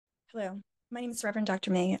Hello, my name is Reverend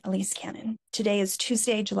Dr. May Elise Cannon. Today is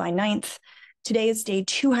Tuesday, July 9th. Today is day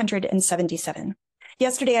 277.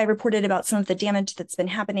 Yesterday, I reported about some of the damage that's been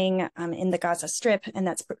happening in the Gaza Strip, and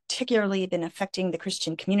that's particularly been affecting the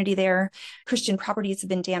Christian community there. Christian properties have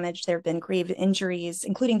been damaged. There have been grave injuries,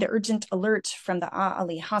 including the urgent alert from the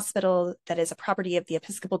Ali Hospital that is a property of the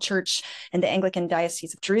Episcopal Church and the Anglican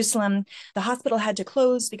Diocese of Jerusalem. The hospital had to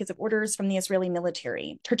close because of orders from the Israeli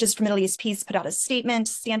military. Churches for Middle East Peace put out a statement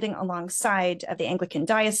standing alongside of the Anglican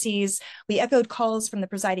Diocese. We echoed calls from the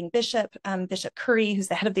presiding bishop, Bishop Curry, who's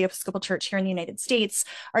the head of the Episcopal Church here in the United States,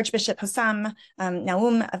 Archbishop Hossam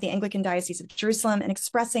Naum of the Anglican Diocese of Jerusalem, and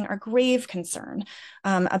expressing our grave concern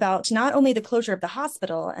about not only the closure of the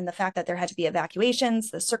hospital and the fact that there had to be evacuations,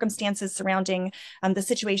 the circumstances surrounding the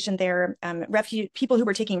situation there. People who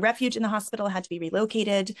were taking refuge in the hospital had to be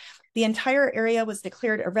relocated. The entire area was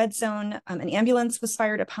declared a red zone. An ambulance was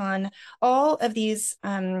fired upon. All of these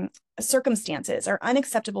circumstances are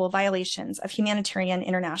unacceptable violations of humanitarian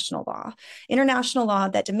international law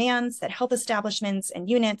that demands that health establishments and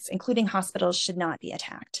units, including hospitals, should not be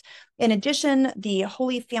attacked. In addition, the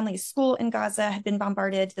Holy Family School in Gaza had been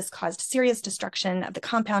bombarded. This caused serious destruction of the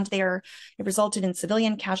compound there. It resulted in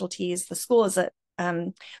civilian casualties. The school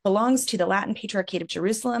belongs to the Latin Patriarchate of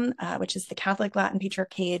Jerusalem, which is the Catholic Latin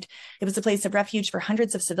Patriarchate. It was a place of refuge for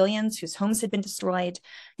hundreds of civilians whose homes had been destroyed.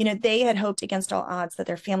 They had hoped against all odds that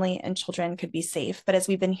their family and children could be safe. But as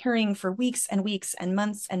we've been hearing for weeks and weeks and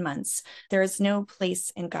months, there is no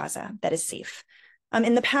place in Gaza that is safe.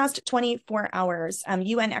 In the past 24 hours,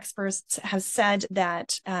 UN experts have said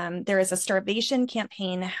that there is a starvation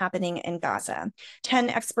campaign happening in Gaza. 10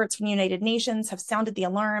 experts from the United Nations have sounded the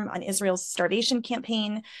alarm on Israel's starvation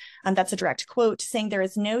campaign. That's a direct quote, saying there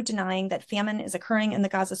is no denying that famine is occurring in the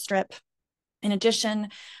Gaza Strip. In addition,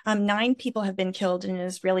 9 people have been killed in an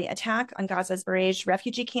Israeli attack on Gaza's Barej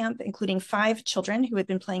refugee camp, including 5 children who had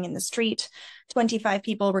been playing in the street. 25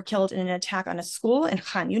 people were killed in an attack on a school in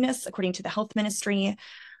Khan Yunis, according to the health ministry.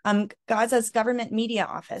 Gaza's government media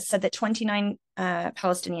office said that 29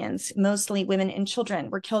 Palestinians, mostly women and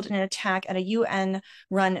children, were killed in an attack at a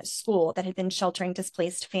UN-run school that had been sheltering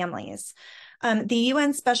displaced families. The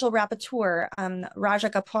UN Special Rapporteur, Raja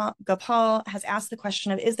Gopal, has asked the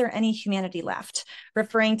question of, is there any humanity left?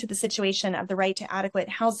 Referring to the situation of the right to adequate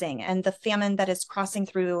housing and the famine that is crossing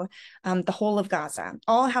through the whole of Gaza.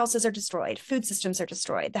 All houses are destroyed, food systems are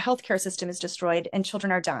destroyed, the healthcare system is destroyed, and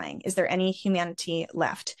children are dying. Is there any humanity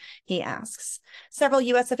left? He asks. Several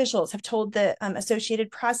US officials have told the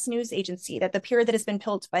Associated Press news agency that the pier that has been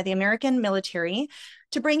built by the American military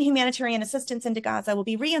to bring humanitarian assistance into Gaza will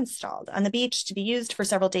be reinstalled on the beach to be used for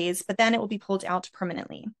several days, but then it will be pulled out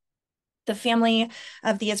permanently. The family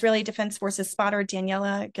of the Israeli Defense Forces spotter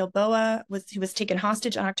Daniela Gilboa, who was taken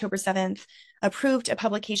hostage on October 7th, approved a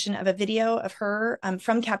publication of a video of her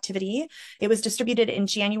from captivity. It was distributed in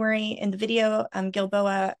January. In the video,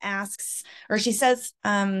 Gilboa she says,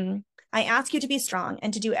 I ask you to be strong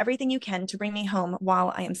and to do everything you can to bring me home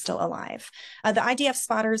while I am still alive. The IDF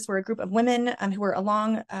spotters were a group of women who were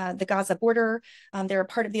along the Gaza border. They're a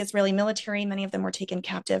part of the Israeli military. Many of them were taken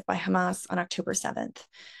captive by Hamas on October 7th.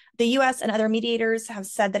 The US and other mediators have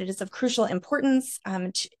said that it is of crucial importance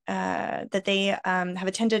that they have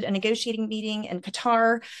attended a negotiating meeting in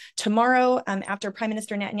Qatar tomorrow after Prime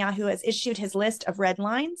Minister Netanyahu has issued his list of red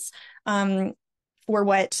lines.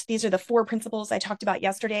 These are the 4 principles I talked about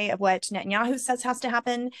yesterday of what Netanyahu says has to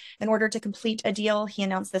happen in order to complete a deal. He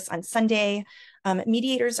announced this on Sunday.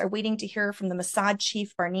 Mediators are waiting to hear from the Mossad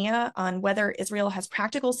chief Barnea on whether Israel has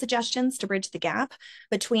practical suggestions to bridge the gap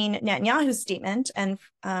between Netanyahu's statement and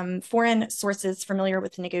foreign sources familiar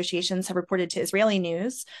with the negotiations have reported to Israeli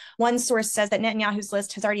news. One source says that Netanyahu's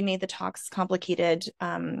list has already made the talks complicated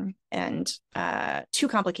and too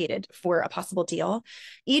complicated for a possible deal.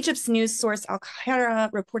 Egypt's news source Al-Qahira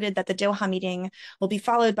reported that the Doha meeting will be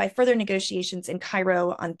followed by further negotiations in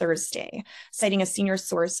Cairo on Thursday, citing a senior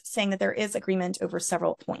source saying that there is agreement over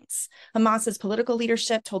several points. Hamas's political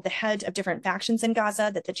leadership told the head of different factions in Gaza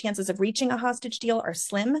that the chances of reaching a hostage deal are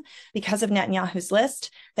slim because of Netanyahu's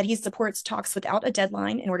list, that he supports talks without a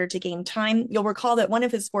deadline in order to gain time. You'll recall that one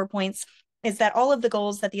of his 4 points is that all of the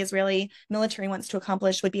goals that the Israeli military wants to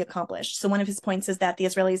accomplish would be accomplished. So one of his points is that the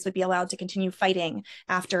Israelis would be allowed to continue fighting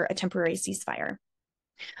after a temporary ceasefire.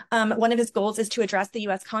 One of his goals is to address the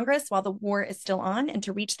US Congress while the war is still on and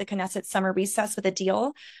to reach the Knesset summer recess with a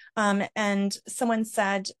deal. And someone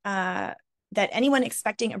said that anyone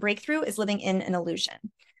expecting a breakthrough is living in an illusion.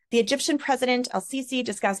 The Egyptian president, al-Sisi,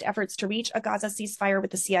 discussed efforts to reach a Gaza ceasefire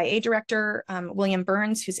with the CIA director, William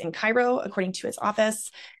Burns, who's in Cairo, according to his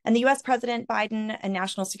office. And the US President Biden and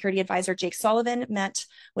National Security Advisor Jake Sullivan met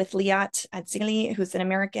with Liat Adzili, who's an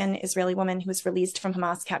American Israeli woman who was released from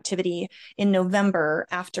Hamas captivity in November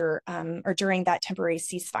after or during that temporary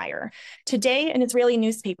ceasefire. Today, in Israeli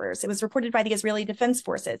newspapers, it was reported by the Israeli Defense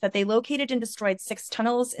Forces that they located and destroyed 6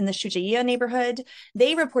 tunnels in the Shujaiya neighborhood.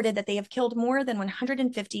 They reported that they have killed more than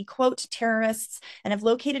 150, quote, terrorists and have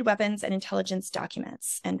located weapons and intelligence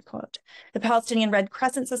documents, end quote. The Palestinian Red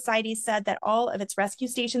Crescent Society said that all of its rescue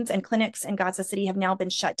stations and clinics in Gaza City have now been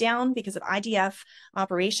shut down because of IDF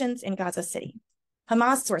operations in Gaza City.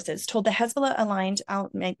 Hamas sources told the Hezbollah-aligned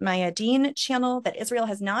Al-Mayadeen channel that Israel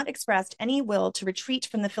has not expressed any will to retreat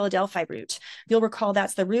from the Philadelphia route. You'll recall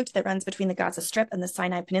that's the route that runs between the Gaza Strip and the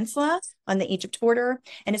Sinai Peninsula on the Egypt border,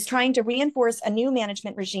 and is trying to reinforce a new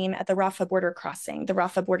management regime at the Rafah border crossing, the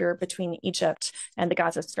Rafah border between Egypt and the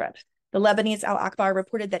Gaza Strip. The Lebanese Al-Akhbar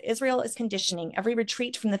reported that Israel is conditioning every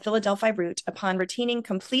retreat from the Philadelphia route upon retaining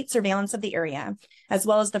complete surveillance of the area, as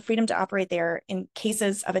well as the freedom to operate there in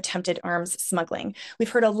cases of attempted arms smuggling. We've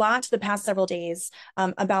heard a lot the past several days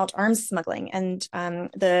about arms smuggling and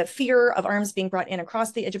the fear of arms being brought in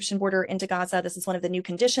across the Egyptian border into Gaza. This is one of the new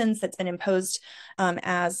conditions that's been imposed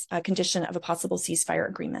as a condition of a possible ceasefire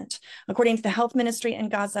agreement. According to the health ministry in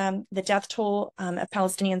Gaza, the death toll of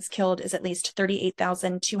Palestinians killed is at least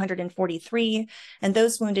 38,243, and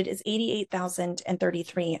those wounded is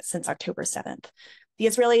 88,033 since October 7th. The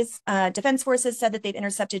Israelis' defense forces said that they've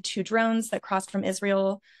intercepted 2 drones that crossed from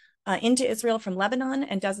Israel into Israel from Lebanon,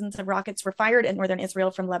 and dozens of rockets were fired at northern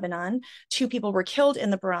Israel from Lebanon. 2 people were killed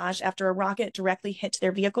in the barrage after a rocket directly hit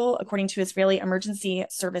their vehicle, according to Israeli emergency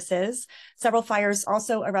services. Several fires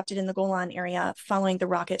also erupted in the Golan area following the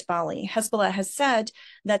rocket volley. Hezbollah has said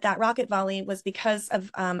that that rocket volley was because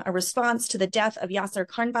of a response to the death of Yasser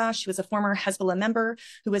Karnbash, who was a former Hezbollah member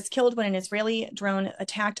who was killed when an Israeli drone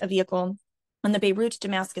attacked a vehicle on the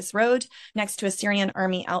Beirut-Damascus Road next to a Syrian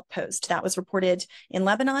army outpost. That was reported in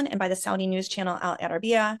Lebanon and by the Saudi news channel Al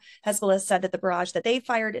Arabiya. Hezbollah said that the barrage that they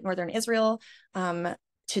fired at northern Israel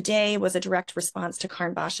today was a direct response to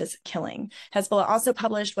Karnbash's killing. Hezbollah also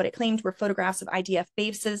published what it claimed were photographs of IDF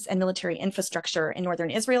bases and military infrastructure in northern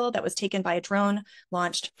Israel that was taken by a drone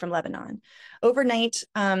launched from Lebanon. Overnight,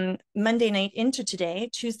 Monday night into today,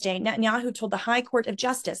 Tuesday, Netanyahu told the High Court of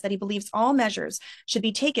Justice that he believes all measures should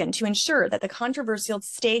be taken to ensure that the controversial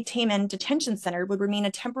Sde Teiman detention center would remain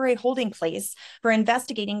a temporary holding place for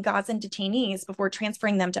investigating Gazan detainees before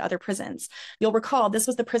transferring them to other prisons. You'll recall this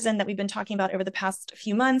was the prison that we've been talking about over the past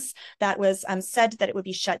few months that was said that it would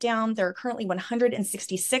be shut down. There are currently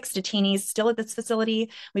 166 detainees still at this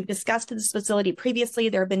facility. We've discussed this facility previously.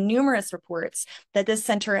 There have been numerous reports that this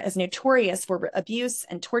center is notorious for abuse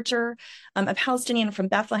and torture. A Palestinian from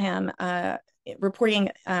Bethlehem reporting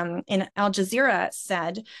in Al Jazeera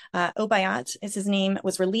said Obayat is his name,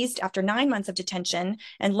 was released after 9 months of detention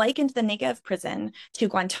and likened the Negev prison to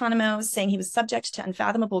Guantanamo, saying he was subject to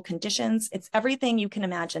unfathomable conditions. It's everything you can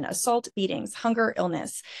imagine: assault, beatings, hunger,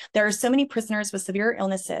 illness. There are so many prisoners with severe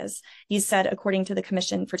illnesses, he said, according to the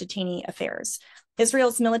Commission for Detainee Affairs.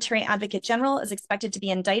 Israel's military advocate general is expected to be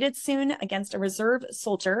indicted soon against a reserve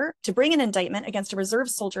soldier, to bring an indictment against a reserve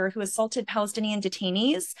soldier who assaulted Palestinian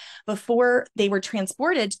detainees before they were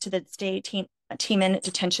transported to the Sde Teiman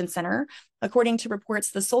detention center. According to reports,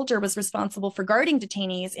 the soldier was responsible for guarding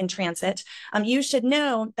detainees in transit. You should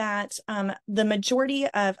know that the majority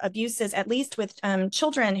of abuses, at least with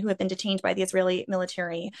children who have been detained by the Israeli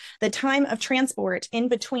military, the time of transport in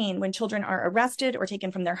between when children are arrested or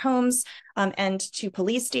taken from their homes and to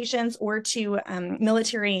police stations or to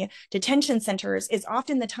military detention centers is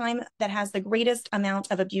often the time that has the greatest amount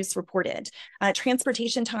of abuse reported.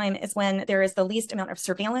 Transportation time is when there is the least amount of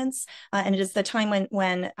surveillance, and it is the time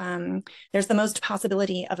when there's the most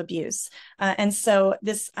possibility of abuse. And so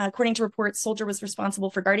this, according to reports, soldier was responsible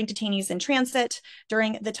for guarding detainees in transit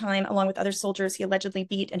during the time, along with other soldiers, he allegedly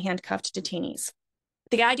beat and handcuffed detainees.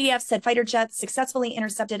 The IDF said fighter jets successfully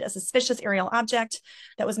intercepted a suspicious aerial object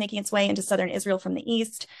that was making its way into southern Israel from the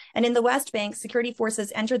east. And in the West Bank, security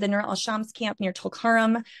forces entered the Nur al-Shams camp near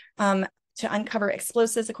Tulkarm to uncover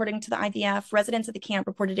explosives, according to the IDF. Residents at the camp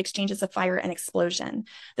reported exchanges of fire and explosion.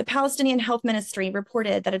 The Palestinian Health Ministry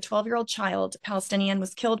reported that a 12-year-old child, Palestinian,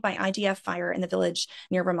 was killed by IDF fire in the village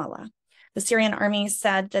near Ramallah. The Syrian army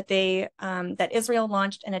said that that Israel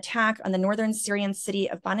launched an attack on the northern Syrian city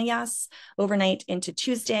of Baniyas overnight into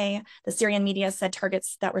Tuesday. The Syrian media said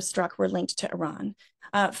targets that were struck were linked to Iran.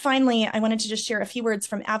 Finally, I wanted to just share a few words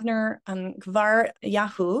from Avner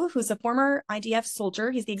Gvar-Yahu, who's a former IDF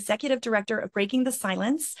soldier. He's the executive director of Breaking the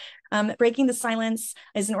Silence. Breaking the Silence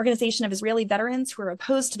is an organization of Israeli veterans who are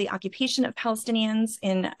opposed to the occupation of Palestinians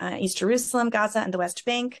in East Jerusalem, Gaza, and the West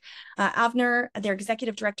Bank. Avner, their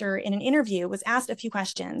executive director, in an interview was asked a few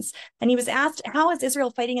questions. And he was asked, how is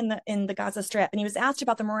Israel fighting in the Gaza Strip? And he was asked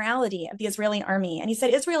about the morality of the Israeli army. And he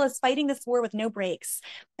said, Israel is fighting this war with no breaks.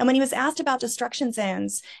 And when he was asked about destruction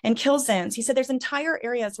zones and kill zones, he said there's entire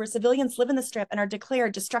areas where civilians live in the strip and are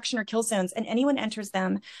declared destruction or kill zones, and anyone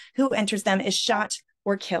who enters them is shot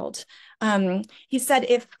or killed. He said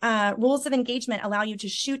if rules of engagement allow you to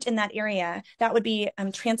shoot in that area, that would be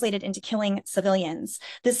translated into killing civilians.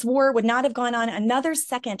 This war would not have gone on another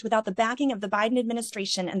second without the backing of the Biden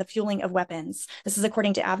administration and the fueling of weapons. This is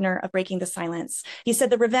according to Avner of Breaking the Silence. He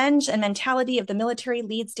said the revenge and mentality of the military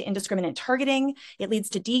leads to indiscriminate targeting. It leads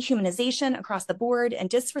to dehumanization across the board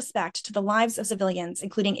and disrespect to the lives of civilians,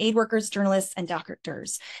 including aid workers, journalists, and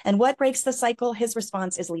doctors. And what breaks the cycle? His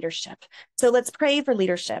response is leadership. So let's pray for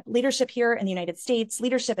leadership. Leadership here in the United States,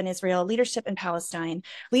 leadership in Israel, leadership in Palestine,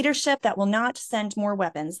 leadership that will not send more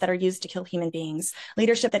weapons that are used to kill human beings,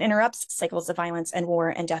 leadership that interrupts cycles of violence and war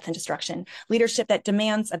and death and destruction, leadership that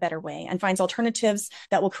demands a better way and finds alternatives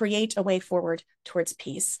that will create a way forward towards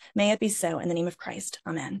peace. May it be so in the name of Christ.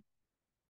 Amen.